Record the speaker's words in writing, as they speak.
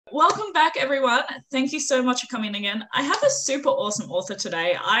Welcome back, everyone. Thank you so much for coming again. I have a super awesome author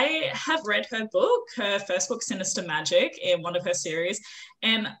today. I have read her book, her first book, Sinister Magic, in one of her series.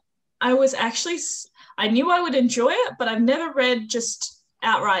 And I was actually, I knew I would enjoy it, but I've never read just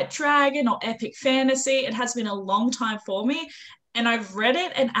outright dragon or epic fantasy. It has been a long time for me. And I've read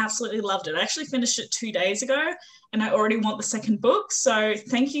it and absolutely loved it. I actually finished it 2 days ago and I already want the second book. So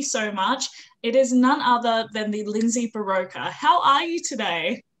thank you so much. It is none other than the Lindsay Buroker. How are you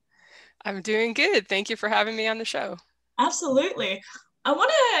today? I'm doing good. Thank you for having me on the show. Absolutely. I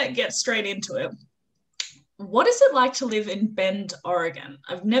want to get straight into it. What is it like to live in Bend, Oregon?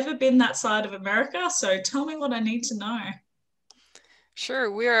 I've never been that side of America, so tell me what I need to know.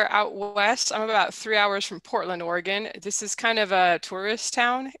 Sure, we are out west. I'm about 3 hours from Portland, Oregon. This is kind of a tourist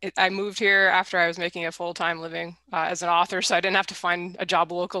town. I moved here after I was making a full-time living as an author, so I didn't have to find a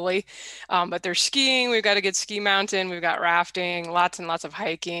job locally. But there's skiing, we've got a good ski mountain, we've got rafting, lots and lots of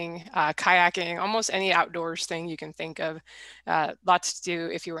hiking, kayaking, almost any outdoors thing you can think of. Lots to do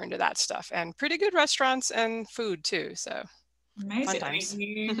if you were into that stuff, and pretty good restaurants and food too, so fun Amazing. Are times.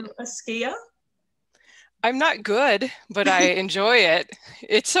 you a skier? I'm not good, but I enjoy it.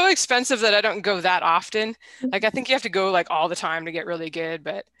 It's so expensive that I don't go that often. Like I think you have to go like all the time to get really good,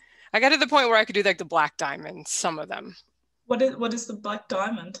 but I got to the point where I could do like the black diamond, some of them. What is the Black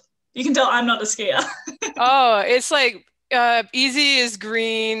Diamond? You can tell I'm not a skier. Oh, it's like easy is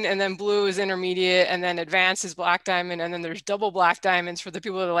green and then blue is intermediate and then advanced is black diamond and then there's double black diamonds for the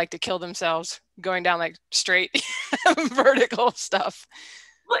people that like to kill themselves going down like straight vertical stuff.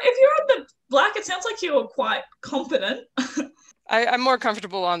 Well, if you're on the black, it sounds like you're quite competent. I'm more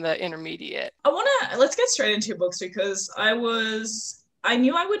comfortable on the intermediate. Let's get straight into your books because I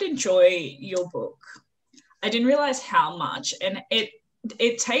knew I would enjoy your book. I didn't realize how much, and it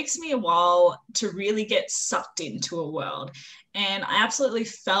takes me a while to really get sucked into a world. And I absolutely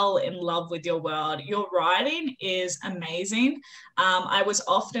fell in love with your world. Your writing is amazing. I was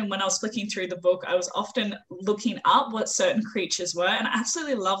often, when I was flicking through the book, I was often looking up what certain creatures were. And I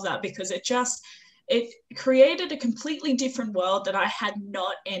absolutely love that because it created a completely different world that I had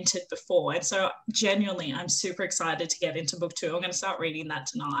not entered before. And so genuinely, I'm super excited to get into book two. I'm going to start reading that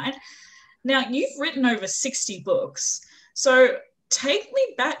tonight. Now, you've written over 60 books. So take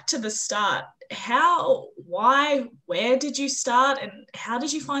me back to the start. How, why, where did you start, and how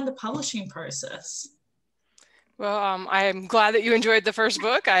did you find the publishing process? Well, I'm glad that you enjoyed the first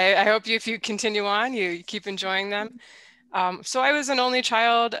book. I hope if you continue on, you keep enjoying them. So I was an only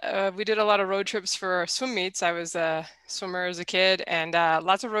child. We did a lot of road trips for swim meets. I was a swimmer as a kid, and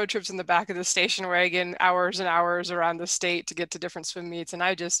lots of road trips in the back of the station wagon, hours and hours around the state to get to different swim meets. And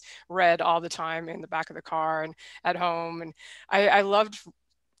I just read all the time in the back of the car and at home. And I loved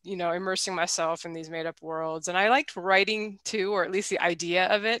immersing myself in these made up worlds. And I liked writing too, or at least the idea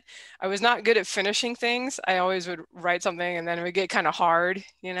of it. I was not good at finishing things. I always would write something and then it would get kind of hard,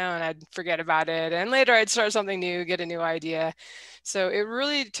 and I'd forget about it. And later I'd start something new, get a new idea. So it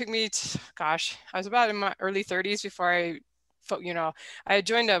really took me I was about in my early 30s before I had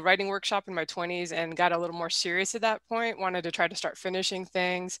joined a writing workshop in my 20s and got a little more serious at that point, wanted to try to start finishing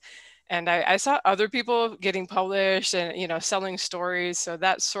things. And I saw other people getting published and, selling stories. So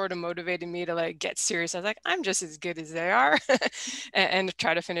that sort of motivated me to like get serious. I was like, I'm just as good as they are and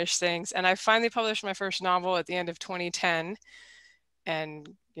try to finish things. And I finally published my first novel at the end of 2010. And,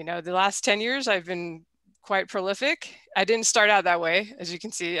 the last 10 years, I've been quite prolific. I didn't start out that way. As you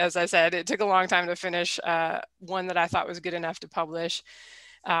can see, as I said, it took a long time to finish one that I thought was good enough to publish.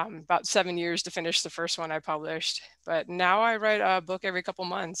 About 7 years to finish the first one I published. But now I write a book every couple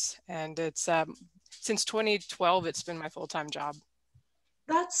months, and it's since 2012, it's been my full-time job.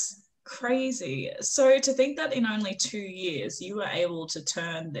 That's crazy. So to think that in only 2 years, you were able to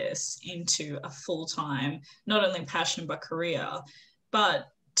turn this into a full-time, not only passion, but career. But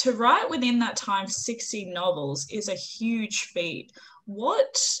to write within that time 60 novels is a huge feat.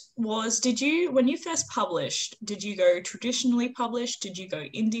 When you first published, did you go traditionally published? Did you go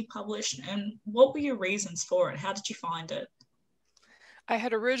indie published? And what were your reasons for it? How did you find it? I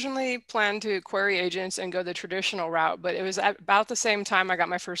had originally planned to query agents and go the traditional route, but it was at about the same time I got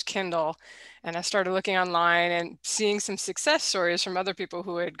my first Kindle, and I started looking online and seeing some success stories from other people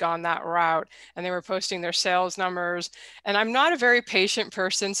who had gone that route, and they were posting their sales numbers. And I'm not a very patient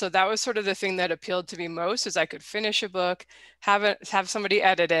person, so that was sort of the thing that appealed to me most, is I could finish a book, have somebody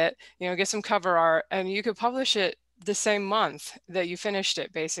edit it, get some cover art, and you could publish it the same month that you finished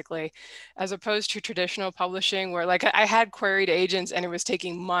it, basically, as opposed to traditional publishing where like I had queried agents and it was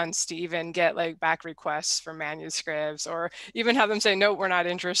taking months to even get like back requests for manuscripts or even have them say, no, we're not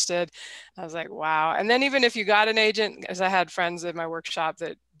interested. I was like, wow. And then even if you got an agent, as I had friends at my workshop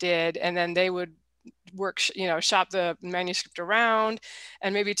that did, and then they would shop the manuscript around,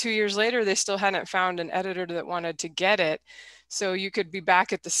 and maybe 2 years later they still hadn't found an editor that wanted to get it. So you could be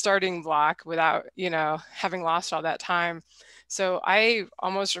back at the starting block without having lost all that time. So I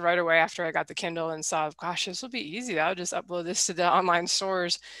almost right away after I got the Kindle and saw, gosh, this will be easy, I'll just upload this to the online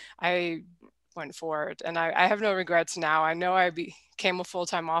stores, I went for it. And I have no regrets now. I know I became a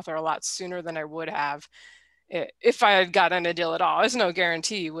full-time author a lot sooner than I would have if I had gotten a deal at all. There's no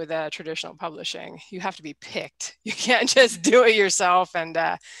guarantee with traditional publishing. You have to be picked. You can't just do it yourself and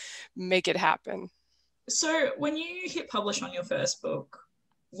make it happen. So when you hit publish on your first book,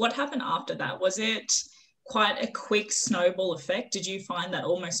 what happened after that? Was it quite a quick snowball effect? Did you find that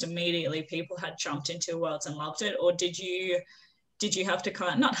almost immediately people had jumped into your worlds and loved it? Or did you have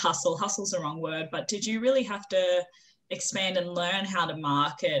to not hustle's the wrong word, but did you really have to expand and learn how to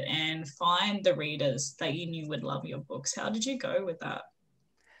market and find the readers that you knew would love your books? How did you go with that?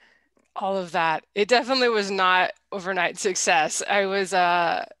 All of that. It definitely was not overnight success. I was,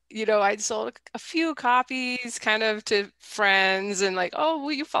 I'd sold a few copies kind of to friends and like, oh,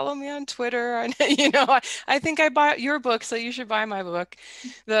 will you follow me on Twitter? And, I think I bought your book, so you should buy my book.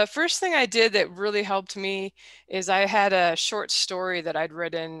 The first thing I did that really helped me is I had a short story that I'd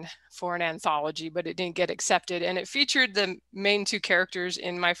written for an anthology, but it didn't get accepted. And it featured the main two characters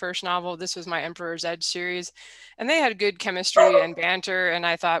in my first novel. This was my Emperor's Edge series, and they had good chemistry and banter. And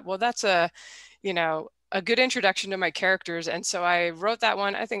I thought, well, that's a good introduction to my characters. And so I wrote that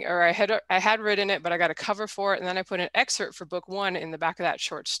one, I had written it, but I got a cover for it. And then I put an excerpt for book one in the back of that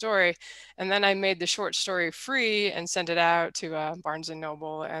short story. And then I made the short story free and sent it out to Barnes and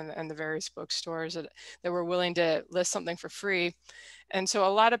Noble and the various bookstores that were willing to list something for free. And so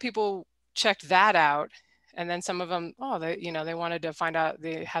a lot of people checked that out. And then some of them, they wanted to find out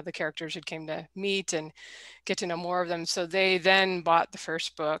how the characters had came to meet and get to know more of them. So they then bought the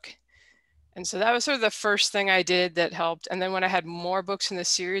first book. And so that was sort of the first thing I did that helped. And then when I had more books in the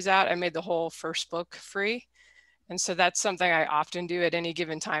series out, I made the whole first book free. And so that's something I often do at any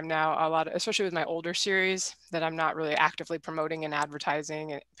given time now, especially with my older series that I'm not really actively promoting and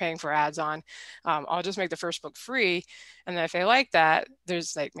advertising and paying for ads on. I'll just make the first book free. And then if they like that,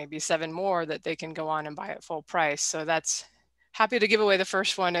 there's like maybe 7 more that they can go on and buy at full price. So that's happy to give away the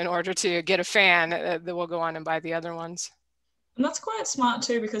first one in order to get a fan that will go on and buy the other ones. And that's quite smart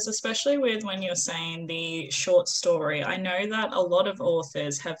too, because especially with when you're saying the short story, I know that a lot of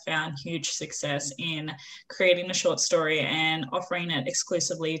authors have found huge success in creating a short story and offering it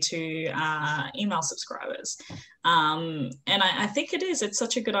exclusively to email subscribers. And I think it's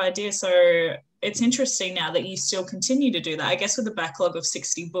such a good idea. So it's interesting now that you still continue to do that. I guess with a backlog of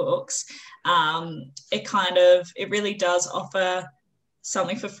 60 books, it really does offer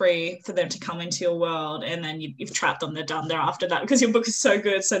something for free for them to come into your world, and then you've trapped them, they're done there after that because your book is so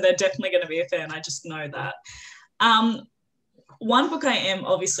good, so they're definitely going to be a fan. I just know that. One book I am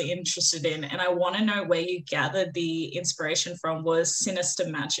obviously interested in, and I want to know where you gathered the inspiration from, was Sinister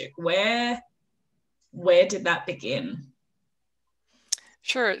Magic. Where did that begin?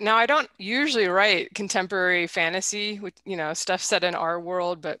 Sure. Now, I don't usually write contemporary fantasy with, stuff set in our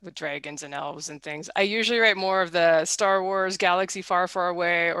world, but with dragons and elves and things. I usually write more of the Star Wars, Galaxy Far, Far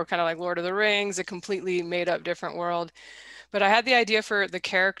Away, or kind of like Lord of the Rings, a completely made up different world. But I had the idea for the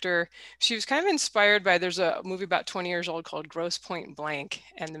character. She was kind of inspired by, there's a movie about 20 years old called Grosse Pointe Blank,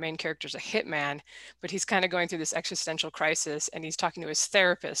 and the main character is a hitman, but he's kind of going through this existential crisis, and he's talking to his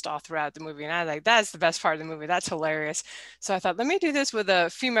therapist all throughout the movie. And I was like, that's the best part of the movie. That's hilarious. So I thought, let me do this with a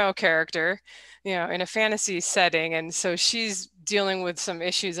female character, in a fantasy setting. And so she's dealing with some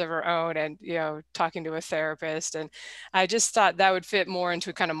issues of her own and, talking to a therapist. And I just thought that would fit more into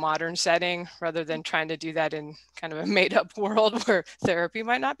a kind of modern setting rather than trying to do that in kind of a made up world where therapy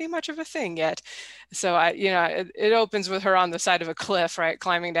might not be much of a thing yet. So it opens with her on the side of a cliff, right,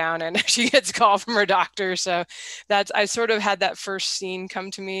 climbing down, and she gets a call from her doctor. So I sort of had that first scene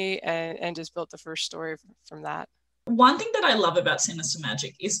come to me and just built the first story from that. One thing that I love about Sinister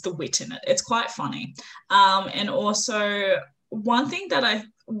Magic is the wit in it. It's quite funny. And also, one thing that I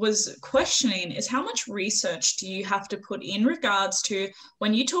was questioning is how much research do you have to put in regards to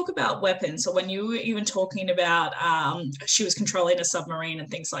when you talk about weapons, or when you were even talking about she was controlling a submarine and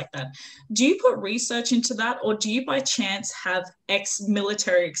things like that. Do you put research into that, or do you by chance have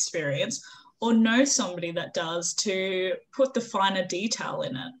ex-military experience or know somebody that does to put the finer detail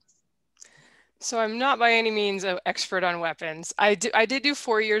in it? So I'm not by any means an expert on weapons. I did do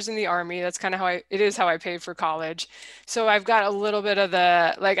 4 years in the Army. That's kind of how I paid for college. So I've got a little bit of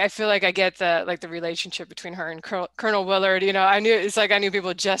I feel like I get the relationship between her and Colonel Willard. I knew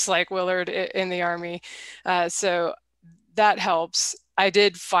people just like Willard in the Army. So that helps. I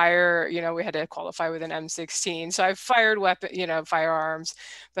did fire, we had to qualify with an M16. So I fired firearms,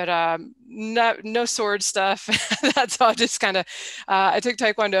 but no sword stuff. That's all just kind of, I took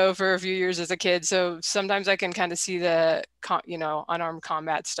Taekwondo for a few years as a kid. So sometimes I can kind of see the, unarmed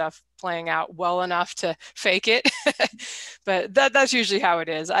combat stuff playing out well enough to fake it. But that's usually how it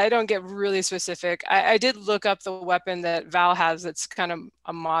is. I don't get really specific. I did look up the weapon that Val has that's kind of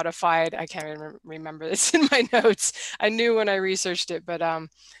a modified, I can't even remember this in my notes. I knew when I researched it, but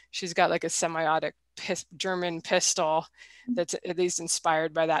she's got like a semi-automatic German pistol that's at least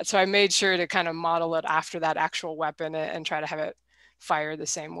inspired by that. So I made sure to kind of model it after that actual weapon and try to have it fire the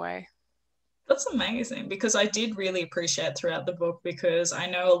same way. That's amazing, because I did really appreciate throughout the book, because I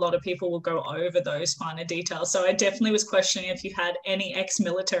know a lot of people will go over those finer details. So I definitely was questioning if you had any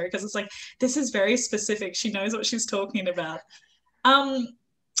ex-military, because it's like, this is very specific. She knows what she's talking about.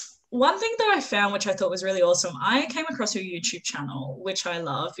 One thing that I found, which I thought was really awesome, I came across your YouTube channel, which I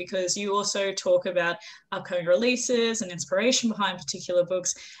love, because you also talk about upcoming releases and inspiration behind particular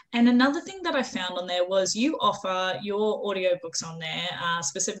books. And another thing that I found on there was you offer your audiobooks on there,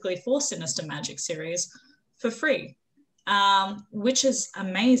 specifically for Sinister Magic series, for free, which is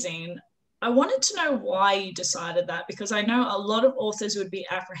amazing. I wanted to know why you decided that, because I know a lot of authors would be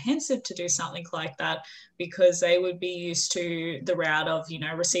apprehensive to do something like that, because they would be used to the route of,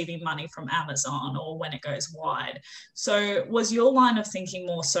 receiving money from Amazon or when it goes wide. So was your line of thinking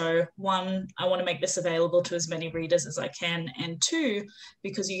more so, one, I want to make this available to as many readers as I can, and two,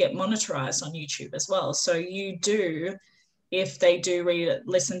 because you get monetized on YouTube as well. So you do, if they do read it,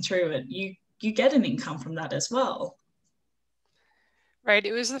 listen through it, you get an income from that as well. Right.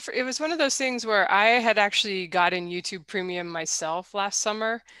 It was one of those things where I had actually gotten YouTube Premium myself last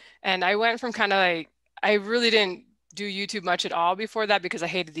summer, and I went from kind of like, I really didn't do YouTube much at all before that because I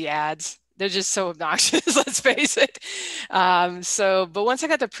hated the ads. They're just so obnoxious, let's face it. But once I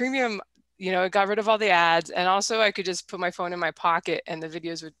got the Premium, it got rid of all the ads, and also I could just put my phone in my pocket and the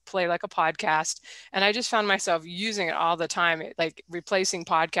videos would play like a podcast. And I just found myself using it all the time, like replacing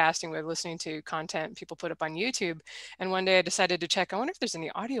podcasting with listening to content people put up on YouTube. And one day I decided to check, I wonder if there's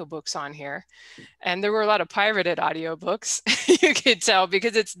any audiobooks on here. And there were a lot of pirated audiobooks. You could tell,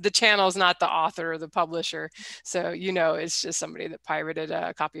 because the channel is not the author or the publisher. So, it's just somebody that pirated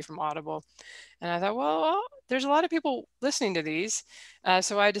a copy from Audible. And I thought, well, there's a lot of people listening to these.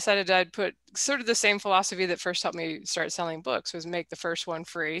 So I decided I'd put sort of the same philosophy that first helped me start selling books, was make the first one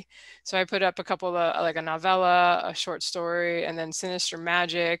free. So I put up a couple of, like a novella, a short story, and then Sinister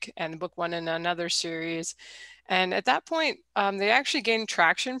Magic, and book one in another series. And at that point, they actually gained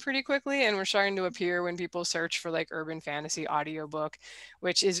traction pretty quickly and were starting to appear when people search for like urban fantasy audiobook,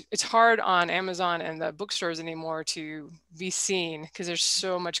 it's hard on Amazon and the bookstores anymore to be seen because there's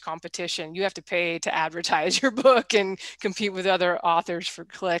so much competition. You have to pay to advertise your book and compete with other authors for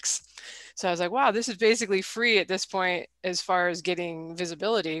clicks. So I was like, wow, this is basically free at this point as far as getting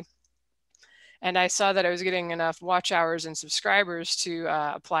visibility. And I saw that I was getting enough watch hours and subscribers to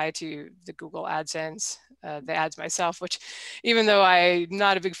apply to the Google AdSense, the ads myself, which even though I'm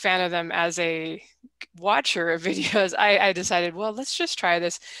not a big fan of them as a watcher of videos, I decided, well, let's just try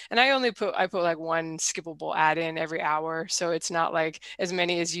this. And I put like one skippable ad in every hour. So it's not like as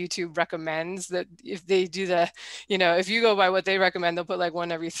many as YouTube recommends. That if they do if you go by what they recommend, they'll put like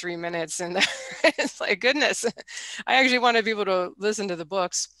one every 3 minutes. And it's like, goodness, I actually wanted people to listen to the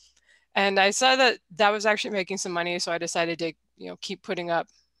books. And I saw that was actually making some money. So I decided to, keep putting up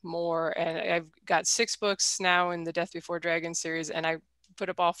more. And I've got 6 books now in the Death Before Dragon series. And I put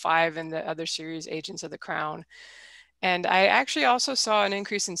up all 5 in the other series, Agents of the Crown. And I actually also saw an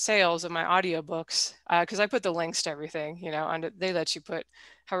increase in sales of my audiobooks because I put the links to everything, they let you put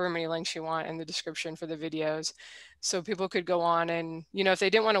however many links you want in the description for the videos. So people could go on and, if they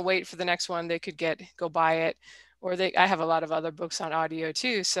didn't want to wait for the next one, they could go buy it. Or I have a lot of other books on audio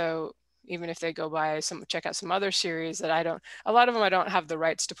too. So even if they go check out some other series that a lot of them I don't have the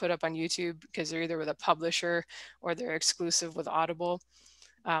rights to put up on YouTube because they're either with a publisher or they're exclusive with Audible.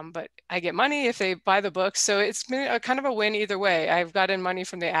 But I get money if they buy the books. So it's been a kind of a win either way. I've gotten money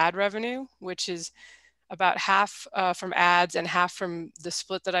from the ad revenue, which is about half from ads and half from the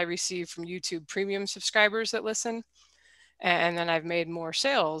split that I receive from YouTube Premium subscribers that listen. And then I've made more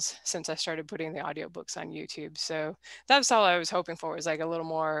sales since I started putting the audiobooks on YouTube. So that's all I was hoping for, was like a little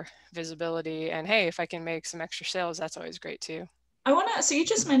more visibility. And hey, if I can make some extra sales, that's always great too. So you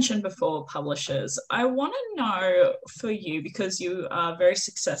just mentioned before publishers. I want to know for you, because you are very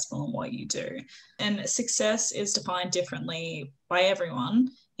successful in what you do, and success is defined differently by everyone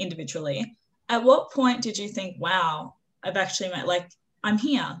individually. At what point did you think, wow, I've actually met, like, I'm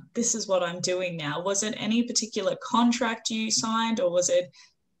here. This is what I'm doing now. Was it any particular contract you signed, or was it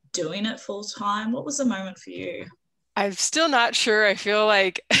doing it full time? What was the moment for you? I'm still not sure. I feel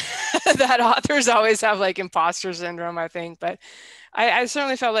like that authors always have like imposter syndrome, I think, but I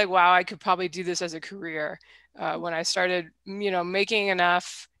certainly felt like, wow, I could probably do this as a career. When I started, making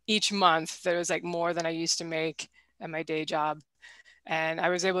enough each month that was like more than I used to make at my day job. And I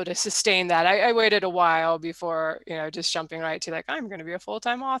was able to sustain that. I waited a while before, just jumping right to like, I'm going to be a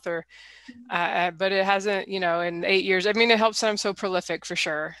full-time author. But it hasn't, in 8 years, I mean, it helps that I'm so prolific for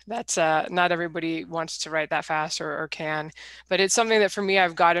sure. That's not everybody wants to write that fast or can, but it's something that for me,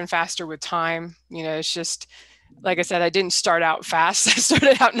 I've gotten faster with time. It's just, like I said, I didn't start out fast. I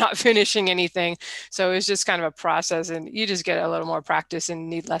started out not finishing anything. So it was just kind of a process, and you just get a little more practice and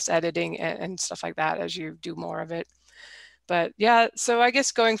need less editing and stuff like that as you do more of it. But yeah, so I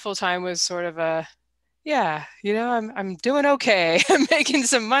guess going full time was sort of a, yeah, I'm doing okay. I'm making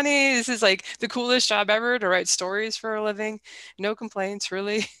some money. This is like the coolest job ever, to write stories for a living. No complaints,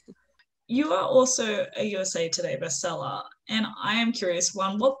 really. You are also a USA Today bestseller. And I am curious,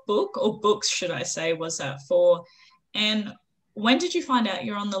 one, what book, or books should I say, was that for? And when did you find out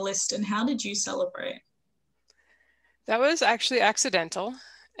you're on the list, and how did you celebrate? That was actually accidental.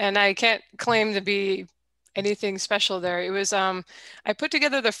 And I can't claim to be anything special there. It was, I put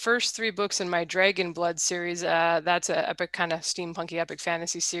together the first 3 books in my Dragon Blood series. That's an epic kind of steampunky epic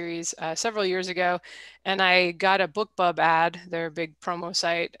fantasy series several years ago. And I got a BookBub ad, their big promo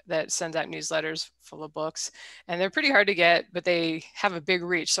site that sends out newsletters full of books. And they're pretty hard to get, but they have a big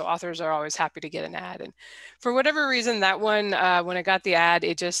reach. So authors are always happy to get an ad. And for whatever reason, that one, when I got the ad,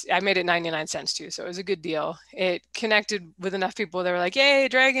 I made it 99 cents too. So it was a good deal. It connected with enough people that were like, yay,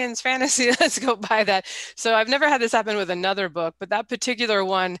 dragons, fantasy, let's go buy that. So I've never had this happen with another book, but that particular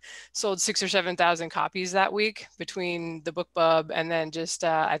one sold 6,000 or 7,000 copies that week between the BookBub and then just,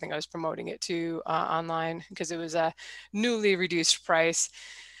 I think I was promoting it too online because it was a newly reduced price.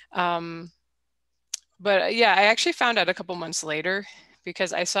 But yeah, I actually found out a couple months later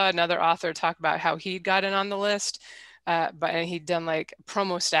because I saw another author talk about how he'd gotten on the list, and he'd done like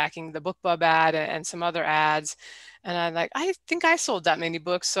promo stacking, the BookBub ad and some other ads. And I'm like, I think I sold that many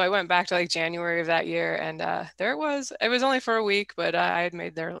books. So I went back to like January of that year, and there it was. It was only for a week, but I had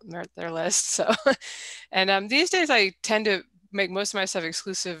made their list. So, and these days I tend to make most of my stuff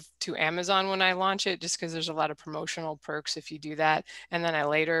exclusive to Amazon when I launch it, just because there's a lot of promotional perks if you do that. And then I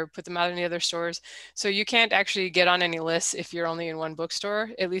later put them out in the other stores. So you can't actually get on any lists if you're only in one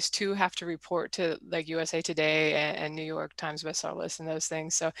bookstore. At least 2 have to report to like USA Today and New York Times bestseller list and those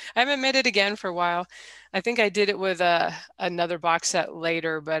things. So I haven't made it again for a while. I think I did it with another box set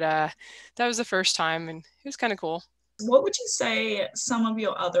later, but that was the first time, and it was kind of cool. What would you say some of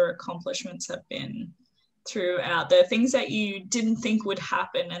your other accomplishments have been throughout, the things that you didn't think would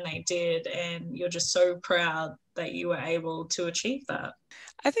happen and they did, and you're just so proud that you were able to achieve that?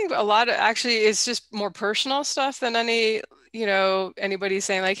 I think a lot of actually it's just more personal stuff than anybody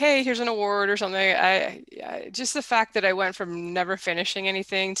saying like, hey, here's an award or something. Just the fact that I went from never finishing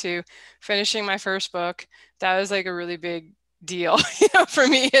anything to finishing my first book, that was like a really big deal, for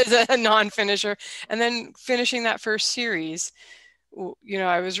me as a non-finisher. And then finishing that first series,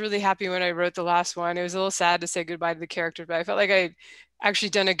 I was really happy when I wrote the last one. It was a little sad to say goodbye to the character, but I felt like I actually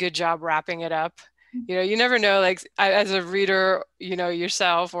done a good job wrapping it up. You never know, like as a reader,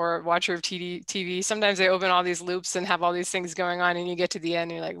 yourself or watcher of TV, sometimes they open all these loops and have all these things going on, and you get to the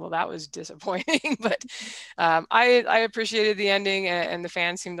end and you're like, well, that was disappointing. But I appreciated the ending, and the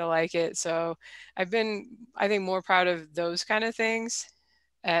fans seem to like it. So I've been, I think, more proud of those kind of things.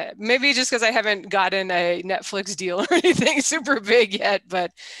 Maybe just because I haven't gotten a Netflix deal or anything super big yet,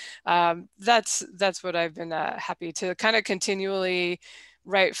 but that's what I've been happy to kind of continually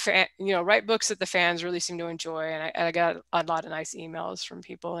write books that the fans really seem to enjoy, and I got a lot of nice emails from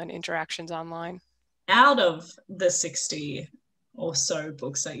people and interactions online. Out of the 60 or so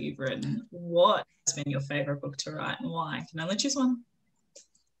books that you've written, what has been your favorite book to write, and why? I can only choose one.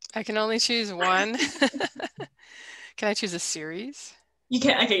 I can only choose one. Can I choose a series? You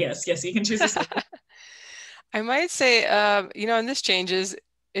can. Okay, yes, you can choose a series. I might say, and this changes.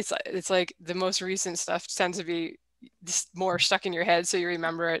 It's like the most recent stuff tends to be more stuck in your head, so you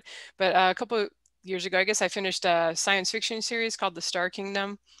remember it. But a couple of years ago, I guess I finished a science fiction series called The Star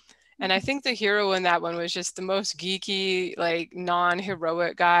Kingdom. And I think the hero in that one was just the most geeky, like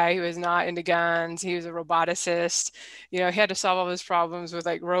non-heroic guy who was not into guns. He was a roboticist. He had to solve all his problems with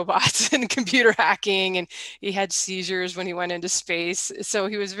like robots and computer hacking, and he had seizures when he went into space. So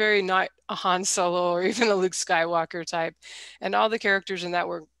he was very not a Han Solo or even a Luke Skywalker type. And all the characters in that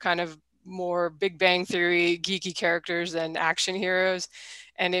were kind of more Big Bang Theory geeky characters than action heroes.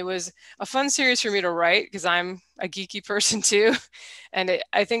 And it was a fun series for me to write because I'm a geeky person too. And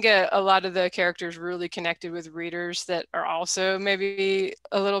I think a lot of the characters really connected with readers that are also maybe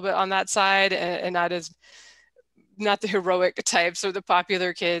a little bit on that side and not the heroic types or the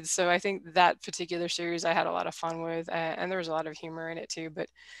popular kids. So I think that particular series I had a lot of fun with, and there was a lot of humor in it too. But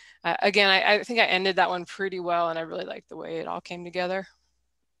again, I think I ended that one pretty well, and I really liked the way it all came together.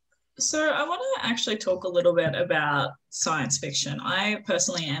 So I want to actually talk a little bit about science fiction. I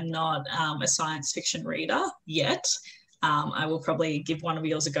personally am not a science fiction reader yet. I will probably give one of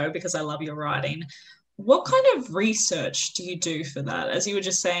yours a go because I love your writing. What kind of research do you do for that? As you were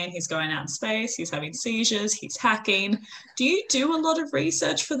just saying, he's going out in space, he's having seizures, he's hacking. Do you do a lot of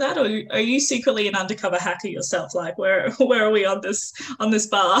research for that, or are you secretly an undercover hacker yourself? Like, where are we on this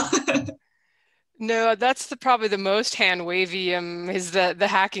bar? No, that's probably the most hand wavy is the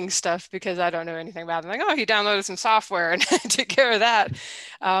hacking stuff because I don't know anything about it. I'm like, oh, he downloaded some software and took care of that.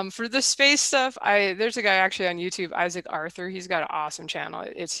 For the space stuff, there's a guy actually on YouTube, Isaac Arthur. He's got an awesome channel.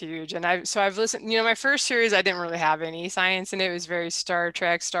 It's huge. And I've listened, my first series, I didn't really have any science and it was very Star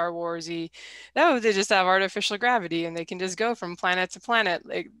Trek, Star Warsy. No, they just have artificial gravity and they can just go from planet to planet.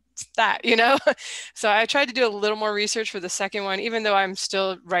 Like, that, So I tried to do a little more research for the second one, even though I'm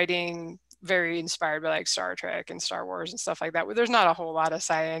still writing very inspired by like Star Trek and Star Wars and stuff like that, where there's not a whole lot of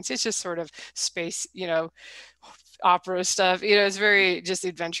science. It's just sort of space, opera stuff. It's very just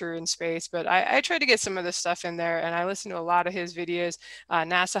adventure in space. But I try to get some of this stuff in there, and I listen to a lot of his videos.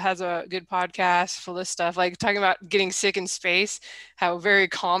 NASA has a good podcast full of stuff, like talking about getting sick in space, how very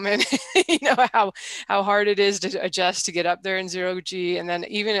common, how hard it is to adjust to get up there in 0G, and then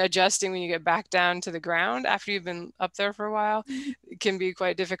even adjusting when you get back down to the ground after you've been up there for a while, it can be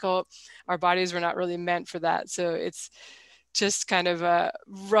quite difficult. Our bodies were not really meant for that, so it's just kind of a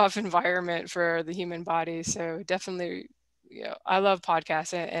rough environment for the human body. So definitely, I love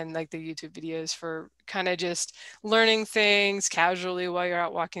podcasts and like the YouTube videos for kind of just learning things casually while you're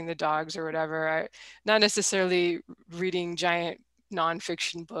out walking the dogs or whatever. Not necessarily reading giant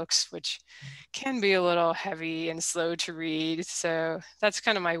nonfiction books, which can be a little heavy and slow to read. So that's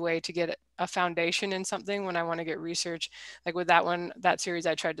kind of my way to get a foundation in something when I want to get research. Like with that series,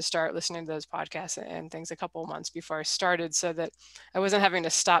 I tried to start listening to those podcasts and things a couple of months before I started so that I wasn't having to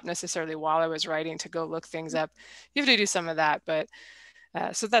stop necessarily while I was writing to go look things up. You have to do some of that, but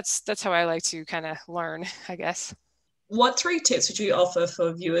so that's how I like to kind of learn, I guess. What 3 tips would you offer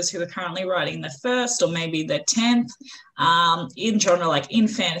for viewers who are currently writing their first or maybe their 10th in genre, like in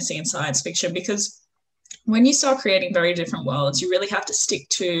fantasy and science fiction? Because when you start creating very different worlds, you really have to stick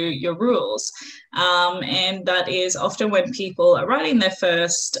to your rules. And that is often when people are writing their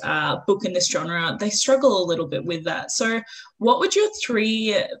first book in this genre, they struggle a little bit with that. So what would your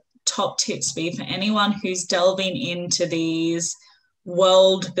 3 top tips be for anyone who's delving into these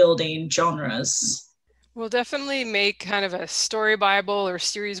world building genres? We'll definitely make kind of a story Bible or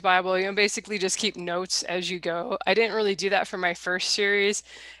series Bible, basically just keep notes as you go. I didn't really do that for my first series,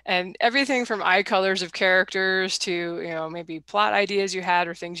 and everything from eye colors of characters to, maybe plot ideas you had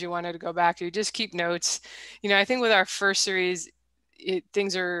or things you wanted to go back to, just keep notes. I think with our first series,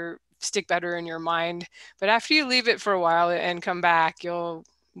 things stick better in your mind, but after you leave it for a while and come back, you'll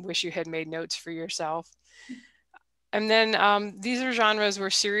wish you had made notes for yourself. And then these are genres where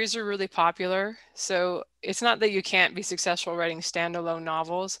series are really popular. So it's not that you can't be successful writing standalone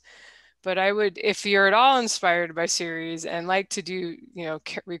novels, but if you're at all inspired by series and like to do,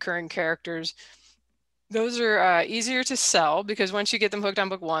 recurring characters, those are easier to sell because once you get them hooked on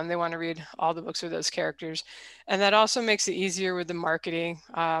book 1, they want to read all the books with those characters. And that also makes it easier with the marketing.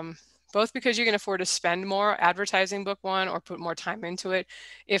 Both because you can afford to spend more advertising book 1 or put more time into it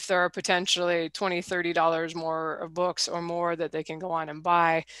if there are potentially $20, $30 more of books or more that they can go on and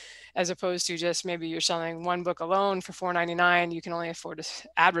buy, as opposed to just maybe you're selling one book alone for $4.99. You can only afford to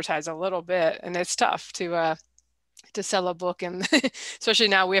advertise a little bit, and it's tough to sell a book, and especially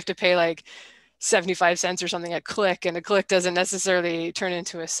now we have to pay like 75 cents or something a click, and a click doesn't necessarily turn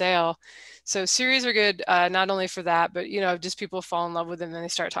into a sale. So series are good, not only for that, but just people fall in love with them and they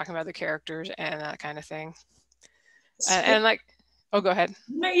start talking about the characters and that kind of thing. And like, oh, go ahead.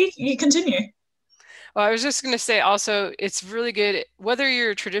 No, you continue. Well, I was just going to say also, it's really good, whether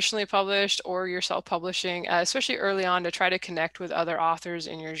you're traditionally published or you're self-publishing, especially early on, to try to connect with other authors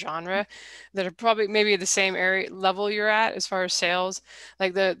in your genre that are probably maybe the same area level you're at as far as sales.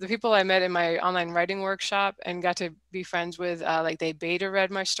 Like the people I met in my online writing workshop and got to be friends with, like they beta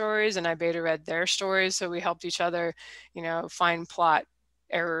read my stories and I beta read their stories. So we helped each other, find plot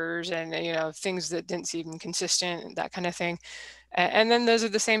errors and, things that didn't seem consistent, that kind of thing. And then those are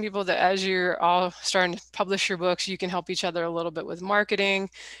the same people that as you're all starting to publish your books, you can help each other a little bit with marketing.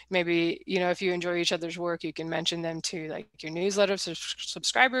 Maybe, you know, if you enjoy each other's work, you can mention them to like your newsletter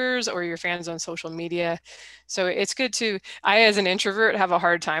subscribers or your fans on social media. So it's good to, I as an introvert have a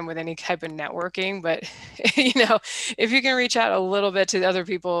hard time with any type of networking, but you know, if you can reach out a little bit to the other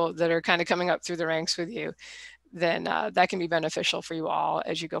people that are kind of coming up through the ranks with you, then that can be beneficial for you all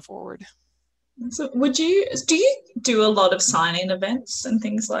as you go forward. So do you do a lot of sign-in events and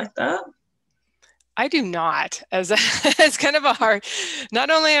things like that? I do not, as it's kind of a hard, not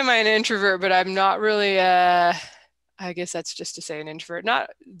only am I an introvert, but I'm not really, I guess that's just to say an introvert,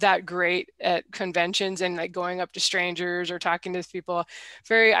 not that great at conventions and like going up to strangers or talking to people.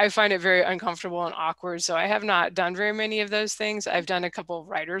 I find it very uncomfortable and awkward. So I have not done very many of those things. I've done a couple of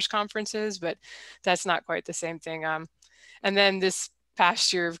writers conferences, but that's not quite the same thing. And then this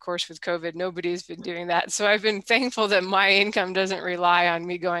past year, of course, with COVID, nobody's been doing that. So I've been thankful that my income doesn't rely on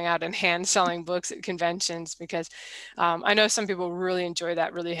me going out and hand selling books at conventions, because I know some people really enjoy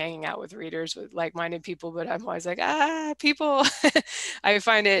that, really hanging out with readers, with like-minded people, but I'm always like, people. I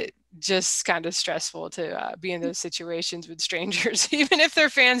find it just kind of stressful to be in those situations with strangers, even if they're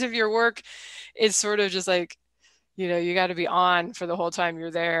fans of your work. It's sort of just like, you know, you got to be on for the whole time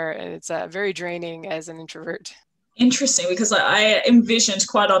you're there. And it's very draining as an introvert. Interesting, because I envisioned,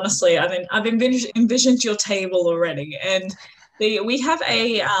 quite honestly, I've envisioned your table already, and we have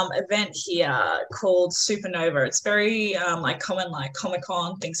a event here called Supernova. It's very like common, like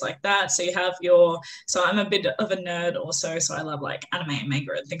Comic-Con, things like that. So you have so I'm a bit of a nerd also, so I love like anime and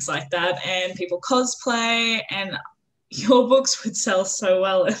manga and things like that, and people cosplay, and your books would sell so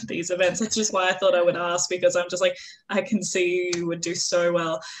well at these events. That's just why I thought I would ask, because I'm just like, I can see you would do so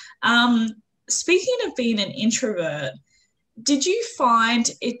well. Speaking of being an introvert, did you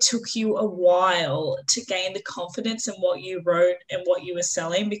find it took you a while to gain the confidence in what you wrote and what you were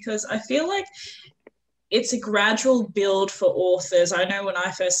selling? Because I feel like it's a gradual build for authors. I know when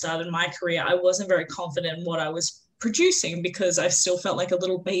I first started my career, I wasn't very confident in what I was producing, because I still felt like a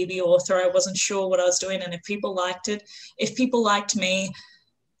little baby author. I wasn't sure what I was doing, and if people liked it, if people liked me.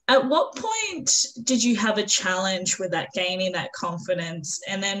 At what point did you have a challenge with that, gaining that confidence?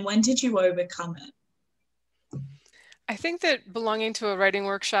 And then when did you overcome it? I think that belonging to a writing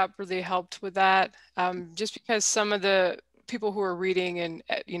workshop really helped with that, just because some of the people who were reading and,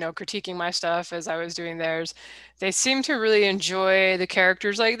 you know, critiquing my stuff as I was doing theirs, they seemed to really enjoy the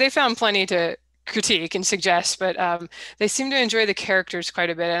characters. Like, they found plenty to critique and suggest, but they seemed to enjoy the characters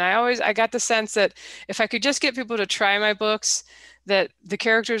quite a bit. And I got the sense that if I could just get people to try my books, that the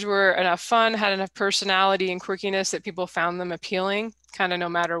characters were enough fun, had enough personality and quirkiness that people found them appealing, kind of no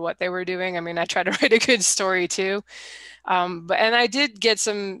matter what they were doing. I mean, I try to write a good story too. And I did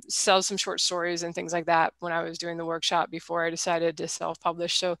sell some short stories and things like that when I was doing the workshop before I decided to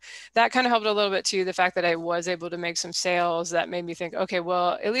self-publish. So that kind of helped a little bit too. The fact that I was able to make some sales, that made me think, okay,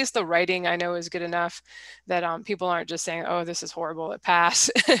 well, at least the writing I know is good enough that people aren't just saying, oh, this is horrible, it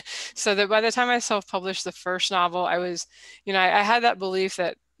passed. So that by the time I self-published the first novel, I was, you know, I had that belief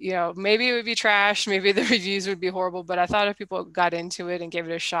that, you know, maybe it would be trash, maybe the reviews would be horrible, but I thought if people got into it and gave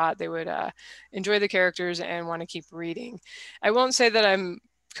it a shot, they would enjoy the characters and want to keep reading. I won't say that I'm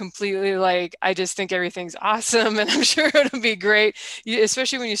completely like, I just think everything's awesome and I'm sure it'll be great.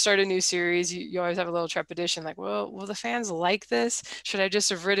 Especially when you start a new series, you always have a little trepidation, like, well, will the fans like this? Should I just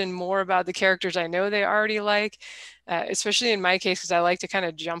have written more about the characters I know they already like? Especially in my case, because I like to kind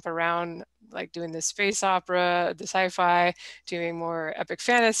of jump around, like doing the space opera, the sci-fi, doing more epic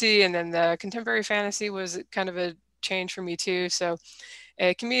fantasy, and then the contemporary fantasy was kind of a change for me too. So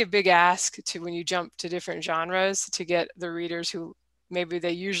it can be a big ask to, when you jump to different genres, to get the readers who maybe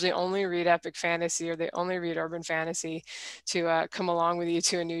they usually only read epic fantasy or they only read urban fantasy to come along with you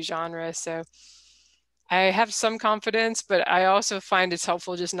to a new genre. So I have some confidence, but I also find it's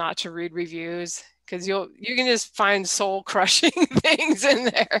helpful just not to read reviews, because you can just find soul crushing things in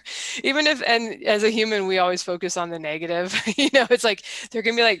there. Even if, and as a human, we always focus on the negative. You know, it's like there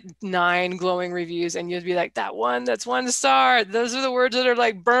can be like 9 glowing reviews and you'll be like, that's 1 star. Those are the words that are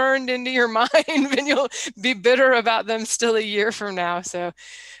like burned into your mind and you'll be bitter about them still a year from now. So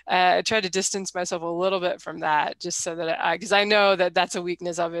I try to distance myself a little bit from that, just so that because I know that that's a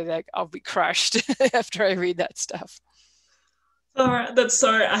weakness of it. Like, I'll be crushed after I read that stuff. All right, that's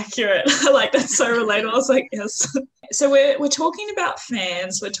so accurate. Like, that's so relatable. I was like, yes. So we're talking about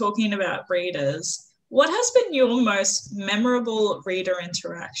fans, we're talking about readers. What has been your most memorable reader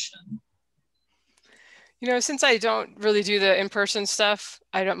interaction? You know, since I don't really do the in-person stuff,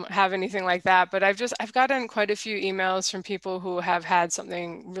 I don't have anything like that, but I've gotten quite a few emails from people who have had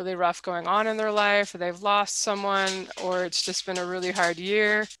something really rough going on in their life, or they've lost someone, or it's just been a really hard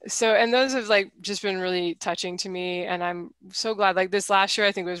year. So, and those have like just been really touching to me. And I'm so glad, like this last year,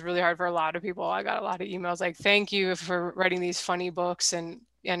 I think it was really hard for a lot of people. I got a lot of emails like, thank you for writing these funny books and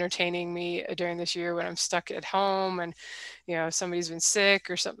entertaining me during this year when I'm stuck at home and somebody's been sick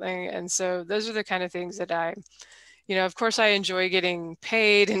or something. And so those are the kind of things that of course I enjoy getting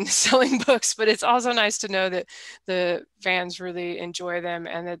paid and selling books, but it's also nice to know that the fans really enjoy them,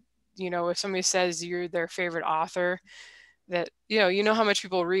 and that if somebody says you're their favorite author, that you know how much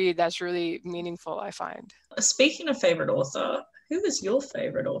people read, that's really meaningful, I find. Speaking of favorite author, who is your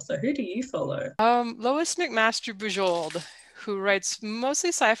favorite author? Who do you follow? Lois McMaster Bujold, who writes mostly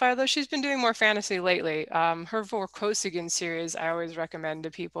sci-fi, though she's been doing more fantasy lately. Her Vorkosigan series I always recommend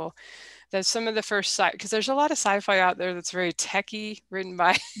to people. That's some of the first because there's a lot of sci-fi out there that's very techy, written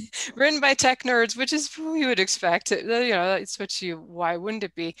by tech nerds, which is who you would expect. It's why wouldn't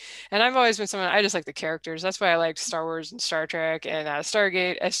it be? And I've always been someone, I just like the characters. That's why I liked Star Wars and Star Trek and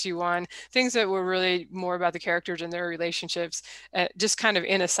Stargate, SG-1, things that were really more about the characters and their relationships, just kind of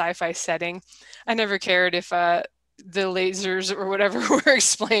in a sci-fi setting. I never cared if the lasers or whatever were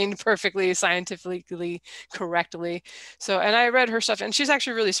explained perfectly scientifically correctly. So, and I read her stuff, and she's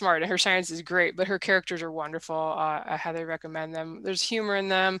actually really smart, and her science is great, but her characters are wonderful. I highly recommend them. There's humor in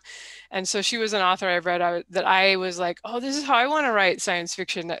them. And so she was an author I read that I was like, oh, this is how I want to write science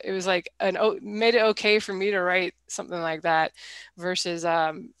fiction. It was like made it okay for me to write something like that versus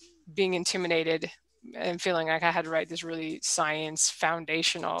being intimidated and feeling like I had to write this really science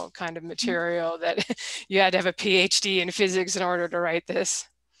foundational kind of material that you had to have a PhD in physics in order to write this.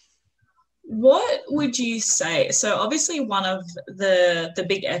 What would you say? So obviously one of the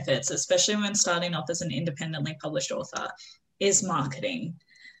big efforts, especially when starting off as an independently published author, is marketing.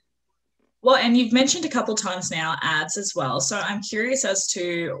 Well, and you've mentioned a couple times now ads as well. So I'm curious as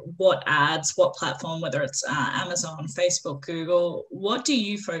to what ads, what platform, whether it's Amazon, Facebook, Google, what do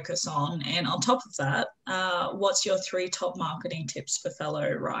you focus on? And on top of that, what's your 3 top marketing tips for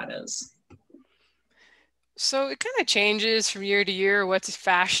fellow writers? So it kind of changes from year to year, what's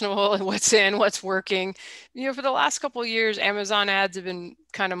fashionable and what's working. For the last couple of years, Amazon ads have been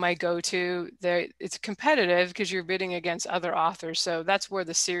kind of my go-to. It's competitive because you're bidding against other authors. So that's where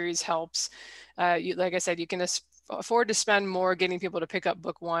the series helps. Like I said, you can afford to spend more getting people to pick up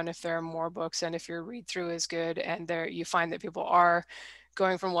book 1 if there are more books and if your read through is good. And there you find that people are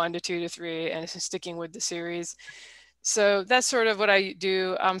going from 1 to 2 to 3 and sticking with the series. So that's sort of what I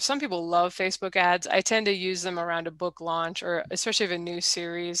do. Some people love Facebook ads. I tend to use them around a book launch, or especially if a new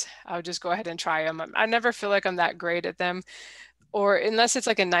series, I'll just go ahead and try them. I never feel like I'm that great at them, or unless it's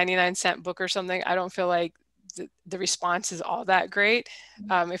like a 99-cent book or something, I don't feel like the response is all that great.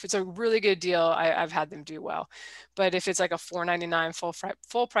 If it's a really good deal, I've had them do well. But if it's like a $4.99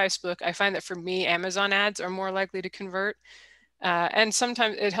 full price book, I find that for me, Amazon ads are more likely to convert. And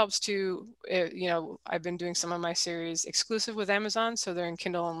sometimes it helps to, I've been doing some of my series exclusive with Amazon, so they're in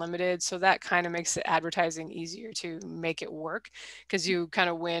Kindle Unlimited. So that kind of makes the advertising easier to make it work, because you kind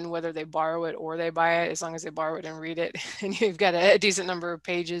of win whether they borrow it or they buy it, as long as they borrow it and read it. And you've got a decent number of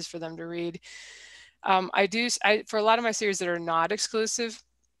pages for them to read. For a lot of my series that are not exclusive,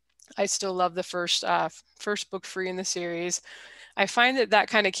 I still love the first book free in the series. I find that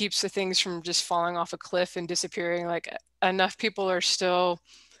kind of keeps the things from just falling off a cliff and disappearing. Like, enough people are still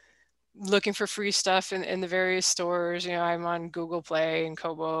looking for free stuff in the various stores. I'm on Google Play and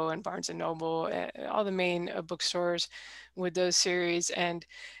Kobo and Barnes and Noble, all the main bookstores with those series. And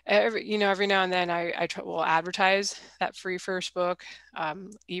every now and then I will advertise that free first book,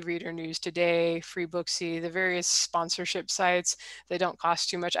 eReader News Today, Free Booksy, the various sponsorship sites. They don't cost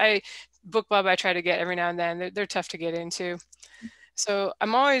too much. BookBub I try to get every now and then. They're tough to get into. So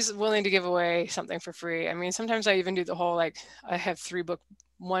I'm always willing to give away something for free. I mean, sometimes I even do the whole, like, I have 3 book,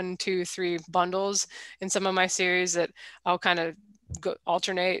 1, 2, 3 bundles in some of my series that I'll kind of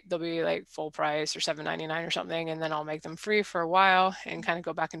alternate. They'll be like full price or $7.99 or something, and then I'll make them free for a while and kind of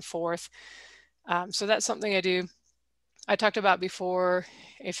go back and forth. So that's something I do. I talked about before,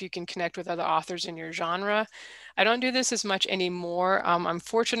 if you can connect with other authors in your genre. I don't do this as much anymore. I'm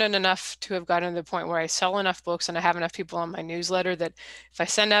fortunate enough to have gotten to the point where I sell enough books and I have enough people on my newsletter that if I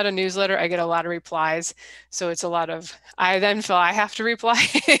send out a newsletter, I get a lot of replies. So it's a lot of, I then feel I have to reply.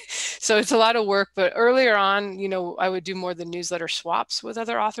 So it's a lot of work. But earlier on, I would do more the newsletter swaps with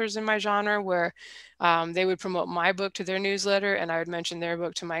other authors in my genre, where they would promote my book to their newsletter and I would mention their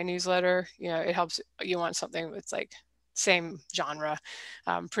book to my newsletter. It helps. You want something that's like same genre,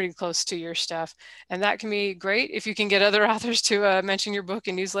 pretty close to your stuff. And that can be great. If you can get other authors to mention your book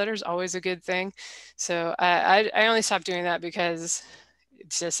in newsletters, always a good thing. So I only stopped doing that because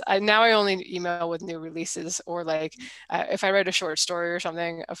it's just, now I only email with new releases, or like if I write a short story or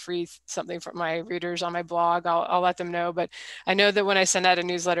something, a free something for my readers on my blog, I'll let them know. But I know that when I send out a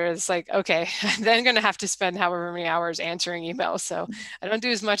newsletter, it's like, okay, then I'm going to have to spend however many hours answering emails. So I don't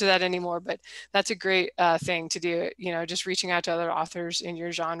do as much of that anymore, but that's a great thing to do, you know, just reaching out to other authors in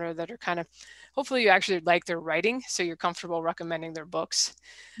your genre that are kind of, hopefully you actually like their writing, so you're comfortable recommending their books.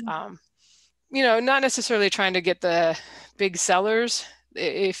 You know, not necessarily trying to get the big sellers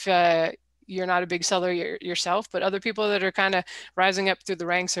if you're not a big seller yourself, but other people that are kind of rising up through the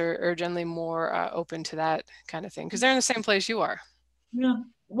ranks are generally more open to that kind of thing, because they're in the same place you are. Yeah.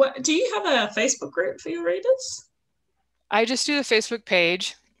 What, do you have a Facebook group for your readers? I just do the Facebook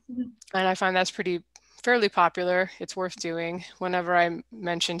page, and I find that's fairly popular. It's worth doing. Whenever I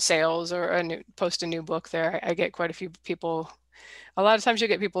mention sales or post a new book there, I get quite a few people. A lot of times you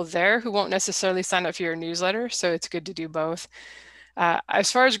get people there who won't necessarily sign up for your newsletter, so it's good to do both.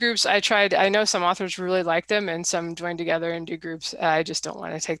 As far as groups, I know some authors really like them and some join together and do groups. I just don't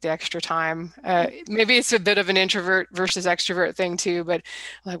want to take the extra time. Maybe it's a bit of an introvert versus extrovert thing too, but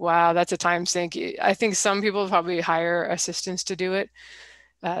like, wow, that's a time sink. I think some people probably hire assistants to do it,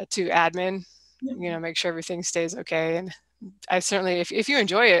 to admin, you know, make sure everything stays okay. And I certainly, if you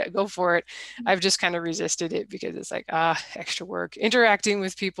enjoy it, go for it. I've just kind of resisted it because it's like, extra work, interacting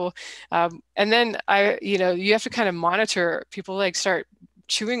with people. And then you have to kind of monitor people, like start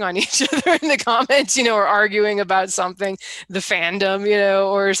chewing on each other in the comments, you know, or arguing about something, the fandom, you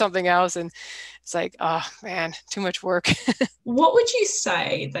know, or something else. And it's like, oh man, too much work. What would you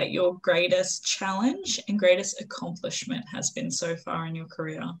say that your greatest challenge and greatest accomplishment has been so far in your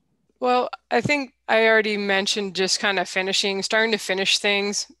career? Well, I think I already mentioned just kind of starting to finish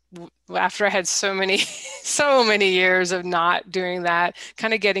things after I had so many, so many years of not doing that,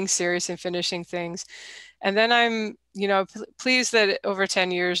 kind of getting serious and finishing things. And then I'm, you know, pleased that over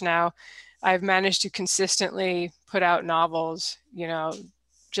 10 years now, I've managed to consistently put out novels, you know,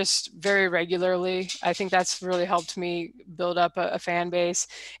 just very regularly. I think that's really helped me build up a fan base.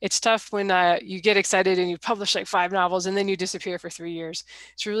 It's tough when you get excited and you publish like 5 novels and then you disappear for 3 years.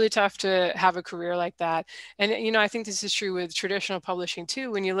 It's really tough to have a career like that. And, you know, I think this is true with traditional publishing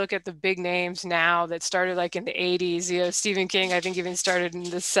too. When you look at the big names now that started like in the 80s, you know, Stephen King, I think even started in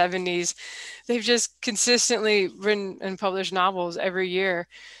the 70s, they've just consistently written and published novels every year.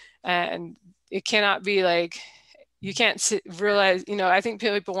 And it cannot be like, you can't realize, you know, I think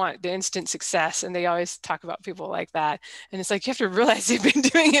people want the instant success and they always talk about people like that. And it's like, you have to realize they've been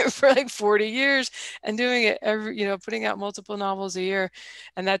doing it for like 40 years and doing it every, you know, putting out multiple novels a year.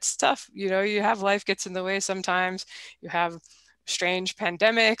 And that's tough. You know, you have life gets in the way sometimes. You have strange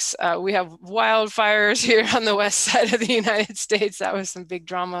pandemics. We have wildfires here on the west side of the United States. That was some big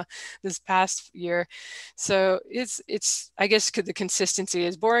drama this past year. So it's I guess the consistency,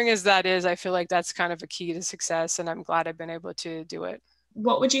 as boring as that is, I feel like that's kind of a key to success, and I'm glad I've been able to do it.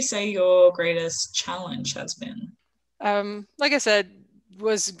 What would you say your greatest challenge has been? Like I said,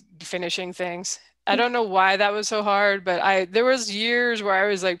 was finishing things. I don't know why that was so hard, but there was years where I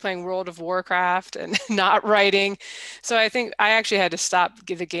was like playing World of Warcraft and not writing. So I think I actually had to stop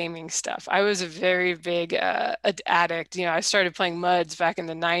the gaming stuff. I was a very big addict. You know, I started playing MUDs back in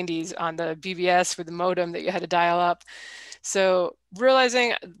the 90s on the BBS with the modem that you had to dial up. So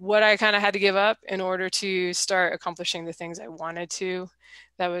realizing what I kind of had to give up in order to start accomplishing the things I wanted to,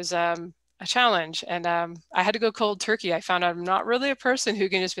 that was a challenge. And I had to go cold turkey. I found out I'm not really a person who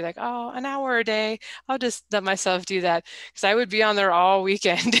can just be like, oh, an hour a day, I'll just let myself do that, because I would be on there all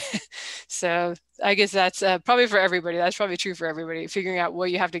weekend. So I guess that's probably for everybody. That's probably true for everybody, figuring out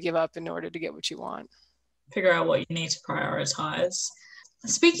what you have to give up in order to get what you want. Figure out what you need to prioritize.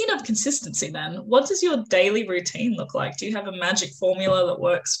 Speaking of consistency then, what does your daily routine look like? Do you have a magic formula that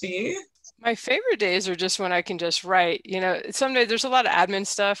works for you? My favorite days are just when I can just write. You know, some days there's a lot of admin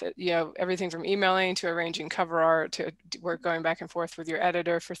stuff, you know, everything from emailing to arranging cover art to work going back and forth with your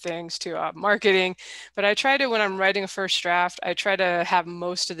editor for things to marketing. But I try to, when I'm writing a first draft, I try to have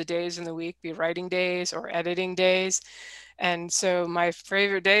most of the days in the week be writing days or editing days. And so my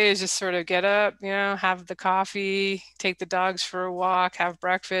favorite day is just sort of get up, you know, have the coffee, take the dogs for a walk, have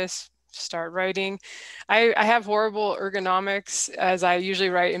breakfast, start writing. I have horrible ergonomics, as I usually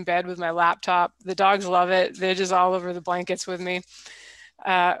write in bed with my laptop. The dogs love it. They're just all over the blankets with me,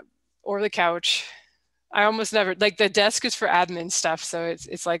 or the couch. I almost never, like, the desk is for admin stuff. So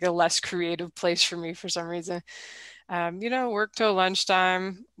it's like a less creative place for me for some reason. Work till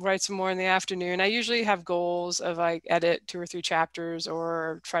lunchtime, write some more in the afternoon. I usually have goals of like edit 2 or 3 chapters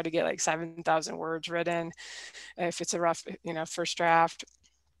or try to get like 7,000 words written if it's a rough, first draft.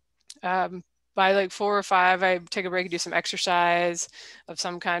 By like 4 or 5, I take a break and do some exercise of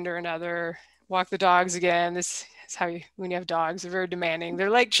some kind or another, walk the dogs again. This is how when you have dogs, they're very demanding. They're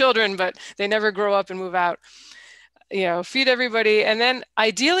like children, but they never grow up and move out. Feed everybody. And then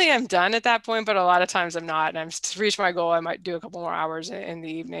ideally I'm done at that point, but a lot of times I'm not. And to reach my goal, I might do a couple more hours in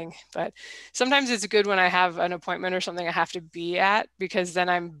the evening. But sometimes it's good when I have an appointment or something I have to be at, because then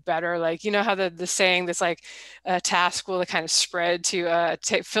I'm better. Like, how the saying that's like a task will kind of spread to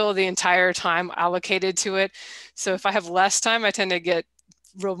fill the entire time allocated to it. So if I have less time, I tend to get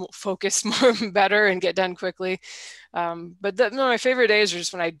real focused more better and get done quickly. But my favorite days are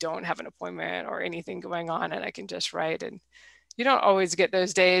just when I don't have an appointment or anything going on and I can just write. And you don't always get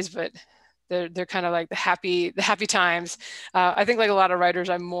those days, but they're kind of like the happy times. I think like a lot of writers,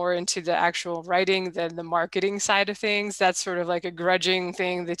 I'm more into the actual writing than the marketing side of things. That's sort of like a grudging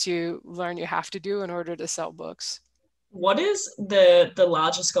thing that you learn you have to do in order to sell books. What is the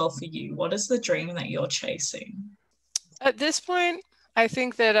largest goal for you? What is the dream that you're chasing? At this point, I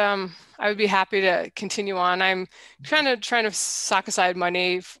think that I would be happy to continue on. I'm trying to sock aside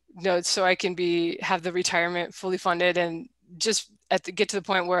money, so I can have the retirement fully funded and just get to the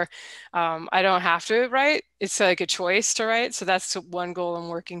point where I don't have to write. It's like a choice to write. So that's one goal I'm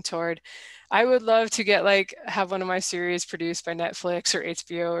working toward. I would love to have one of my series produced by Netflix or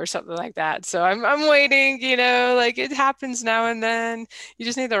HBO or something like that. So I'm waiting, like it happens now and then. You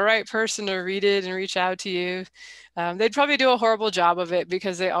just need the right person to read it and reach out to you. They'd probably do a horrible job of it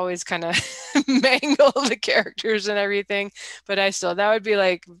because they always kind of mangle the characters and everything. But that would be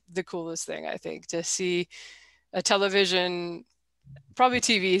like the coolest thing, I think, to see a television, probably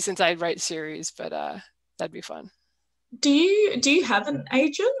TV since I'd write series, but that'd be fun. Do you have an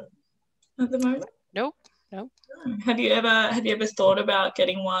agent at the moment? Nope. Have you ever thought about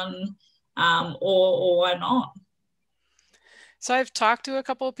getting one, or why not? So I've talked to a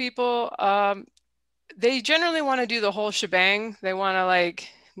couple of people. They generally want to do the whole shebang. They want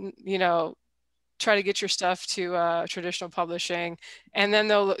to try to get your stuff to traditional publishing, and then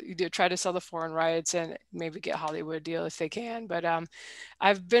they'll try to sell the foreign rights and maybe get a Hollywood deal if they can. But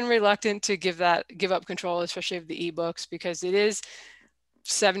I've been reluctant to give up control, especially of the ebooks, because it is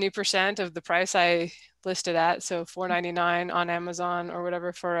 70% of the price I listed at. So $4.99 on Amazon or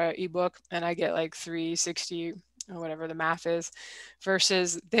whatever for an ebook, and I get like $3.60 or whatever the math is,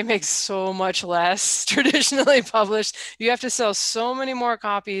 versus they make so much less traditionally published. You have to sell so many more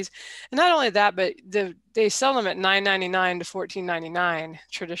copies. And not only that, but they sell them at $9.99 to $14.99,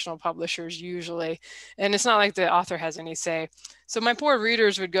 traditional publishers usually. And it's not like the author has any say. So my poor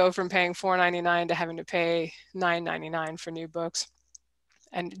readers would go from paying $4.99 to having to pay $9.99 for new books.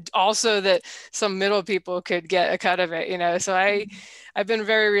 And also that some middle people could get a cut of it, so I've been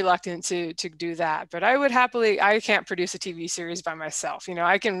very reluctant to do that. But I would happily, I can't produce a TV series by myself.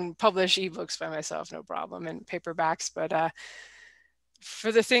 I can publish ebooks by myself, no problem, and paperbacks. But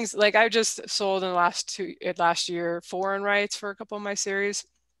for the things, like I just sold in the last year foreign rights for a couple of my series.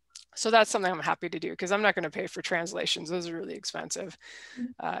 So that's something I'm happy to do, because I'm not going to pay for translations. Those are really expensive.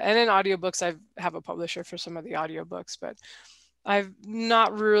 And in audiobooks, I have a publisher for some of the audiobooks, but I've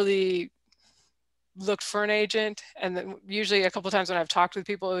not really looked for an agent. And then usually a couple of times when I've talked with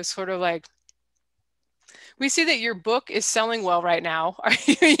people, it was sort of like, we see that your book is selling well right now.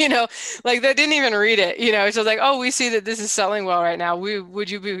 Like they didn't even read it, It's just like, oh, we see that this is selling well right now.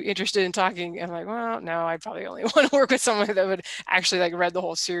 Would you be interested in talking? And I'm like, well, no, I'd probably only want to work with someone that would actually like read the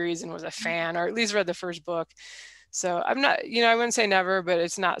whole series and was a fan, or at least read the first book. So I'm not, I wouldn't say never, but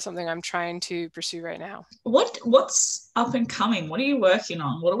it's not something I'm trying to pursue right now. What's up and coming? What are you working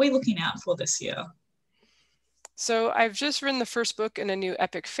on? What are we looking out for this year? So I've just written the first book in a new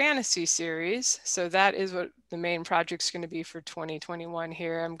epic fantasy series. So that is what the main project's going to be for 2021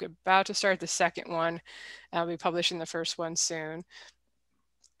 here. I'm about to start the second one. I'll be publishing the first one soon.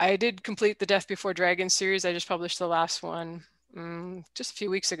 I did complete the Death Before Dragons series. I just published the last one just a few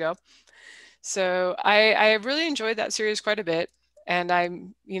weeks ago. So I really enjoyed that series quite a bit. And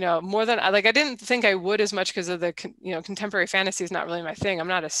I'm, more than I didn't think I would as much because of the, contemporary fantasy is not really my thing. I'm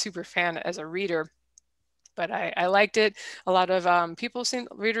not a super fan as a reader, but I liked it. A lot of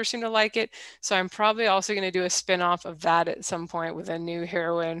readers seem to like it. So I'm probably also going to do a spin-off of that at some point with a new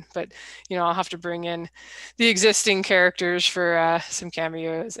heroine. But, I'll have to bring in the existing characters for some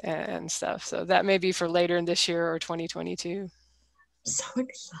cameos and stuff. So that may be for later in this year or 2022. So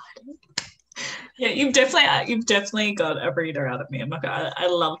excited. Yeah, you've definitely got a reader out of me. I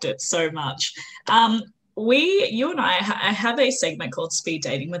loved it so much. you and I have a segment called Speed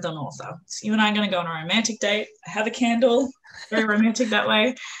Dating with an Author. So you and I are going to go on a romantic date. I have a candle, very romantic that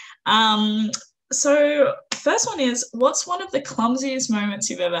way. So first one is, what's one of the clumsiest moments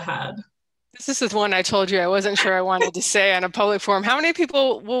you've ever had? This is one I told you I wasn't sure I wanted to say on a public forum. How many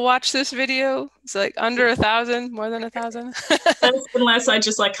people will watch this video? It's like under 1,000, more than 1,000? Unless I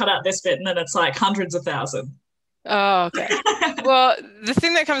just like cut out this bit and then it's like hundreds of thousands. Oh, okay. Well, the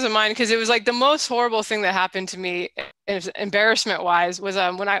thing that comes to mind, because it was like the most horrible thing that happened to me, embarrassment wise, was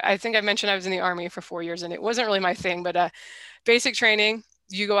when I think I mentioned I was in the Army for 4 years, and it wasn't really my thing, but basic training,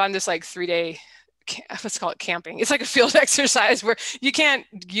 you go on this like 3-day, let's call it camping. It's like a field exercise where you can't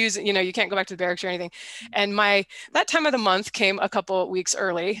use, you can't go back to the barracks or anything. And that time of the month came a couple of weeks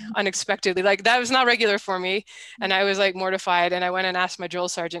early, unexpectedly. Like that was not regular for me. And I was like mortified. And I went and asked my drill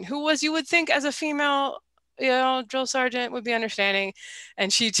sergeant, who was, you would think as a female, drill sergeant would be understanding.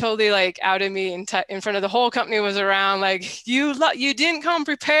 And she totally like outed me in front of the whole company was around, like, you didn't come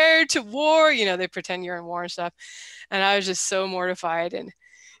prepared to war. They pretend you're in war and stuff. And I was just so mortified. And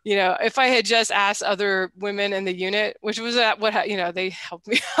if I had just asked other women in the unit, which was they helped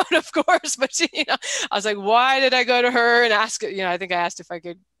me out, of course, but I was like, why did I go to her and ask, I think I asked if I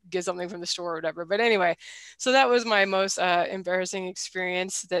could get something from the store or whatever. But anyway, so that was my most embarrassing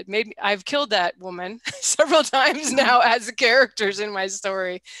experience that made me, I've killed that woman several times now as characters in my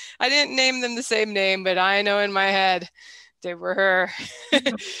story. I didn't name them the same name, but I know in my head, they were her.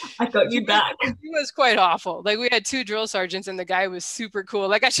 I got you back. He was quite awful. Like we had 2 drill sergeants and the guy was super cool.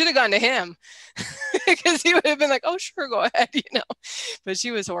 Like I should have gone to him because he would have been like, oh, sure, go ahead, but she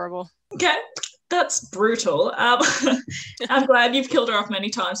was horrible. Okay, that's brutal. I'm glad you've killed her off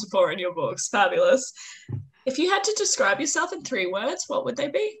many times before in your books. Fabulous. If you had to describe yourself in 3 words, what would they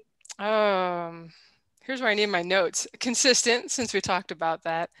be? Here's where I need my notes. Consistent, since we talked about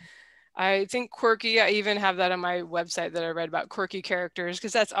that. I think quirky, I even have that on my website that I read about quirky characters,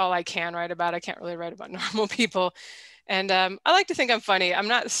 because that's all I can write about. I can't really write about normal people. And I like to think I'm funny. I'm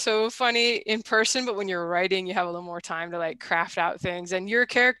not so funny in person, but when you're writing, you have a little more time to like craft out things. And your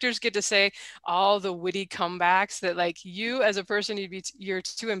characters get to say all the witty comebacks that like you as a person, you're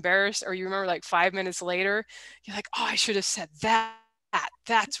too embarrassed, or you remember like 5 minutes later, you're like, oh, I should have said that.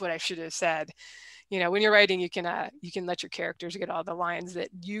 That's what I should have said. When you're writing, you can let your characters get all the lines that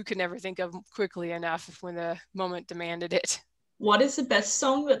you could never think of quickly enough when the moment demanded it. What is the best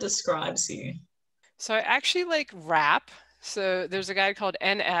song that describes you? So I actually like rap. So there's a guy called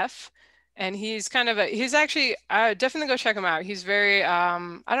NF, and he's actually, definitely go check him out. He's very, I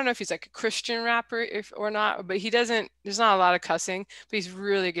don't know if he's like a Christian rapper or not, but there's not a lot of cussing, but he's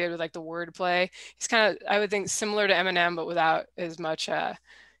really good with like the wordplay. He's kind of, I would think similar to Eminem, but without as much,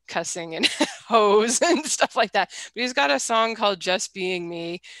 cussing and hoes and stuff like that. But he's got a song called Just Being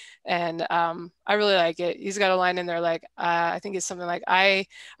Me, and I really like it. He's got a line in there like, I think it's something like, I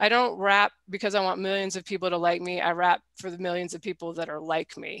don't rap because I want millions of people to like me. I rap for the millions of people that are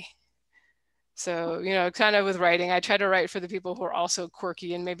like me. So, kind of with writing, I try to write for the people who are also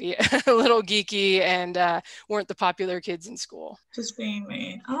quirky and maybe a little geeky and weren't the popular kids in school. Just Being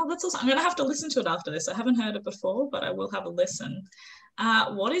Me. Oh, that's awesome. I'm going to have to listen to it after this. I haven't heard it before, but I will have a listen.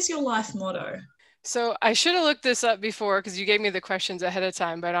 What is your life motto? So I should have looked this up before because you gave me the questions ahead of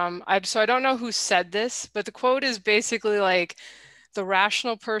time, but I don't know who said this, but the quote is basically like, the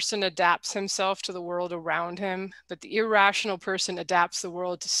rational person adapts himself to the world around him, but the irrational person adapts the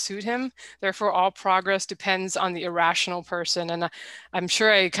world to suit him. Therefore, all progress depends on the irrational person. And I'm sure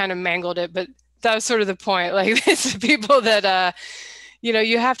I kind of mangled it, but that was sort of the point. Like it's the people that,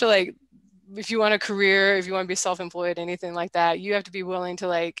 you have to like, if you want a career, if you want to be self-employed, anything like that, you have to be willing to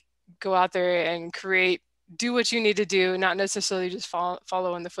like go out there and do what you need to do, not necessarily just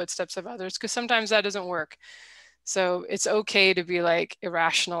follow in the footsteps of others, because sometimes that doesn't work. So it's okay to be like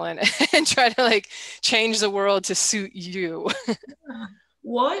irrational and try to like change the world to suit you.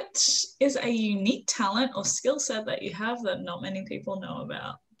 What is a unique talent or skill set that you have that not many people know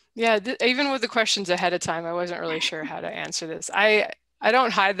about? Yeah, even with the questions ahead of time, I wasn't really sure how to answer this. I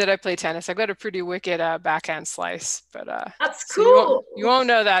don't hide that I play tennis. I've got a pretty wicked backhand slice, but that's cool. So you won't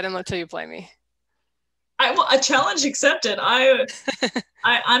know that until you play me. A challenge accepted. I'm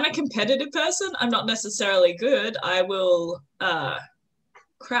a competitive person. I'm not necessarily good. I will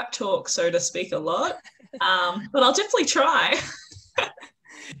crap talk, so to speak, a lot, but I'll definitely try.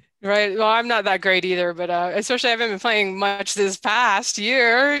 Right. Well, I'm not that great either, but especially I haven't been playing much this past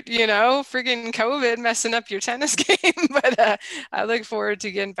year, freaking COVID messing up your tennis game. But I look forward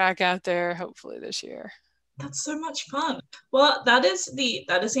to getting back out there, hopefully this year. That's so much fun. Well, that is the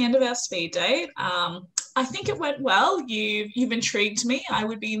end of our speed date. I think it went well. You've intrigued me. I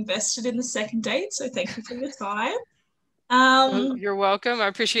would be invested in the second date, so thank you for your time. You're welcome. I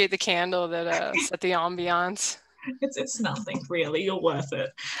appreciate the candle that set the ambiance. It's nothing really. You're worth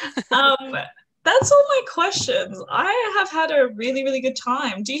it. That's all my questions. I have had a really, really good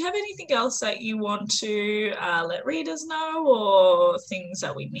time. Do you have anything else that you want to let readers know, or things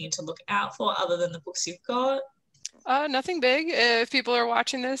that we need to look out for other than the books you've got? Nothing big. If people are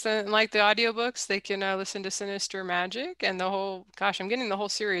watching this and like the audiobooks, they can listen to Sinister Magic and the whole, gosh, I'm getting the whole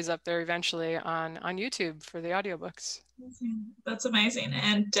series up there eventually on YouTube for the audiobooks. That's amazing.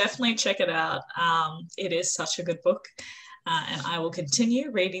 And definitely check it out. It is such a good book, and I will continue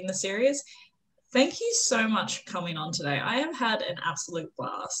reading the series. Thank you so much for coming on today. I have had an absolute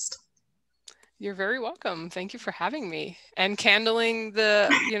blast. You're very welcome. Thank you for having me and candling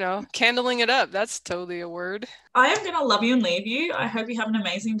it up. That's totally a word. I am going to love you and leave you. I hope you have an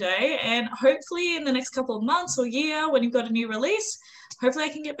amazing day. And hopefully in the next couple of months or year, when you've got a new release, hopefully I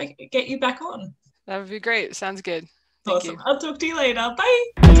can get you back on. That would be great. Sounds good. Awesome. I'll talk to you later.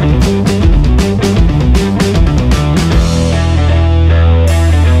 Bye.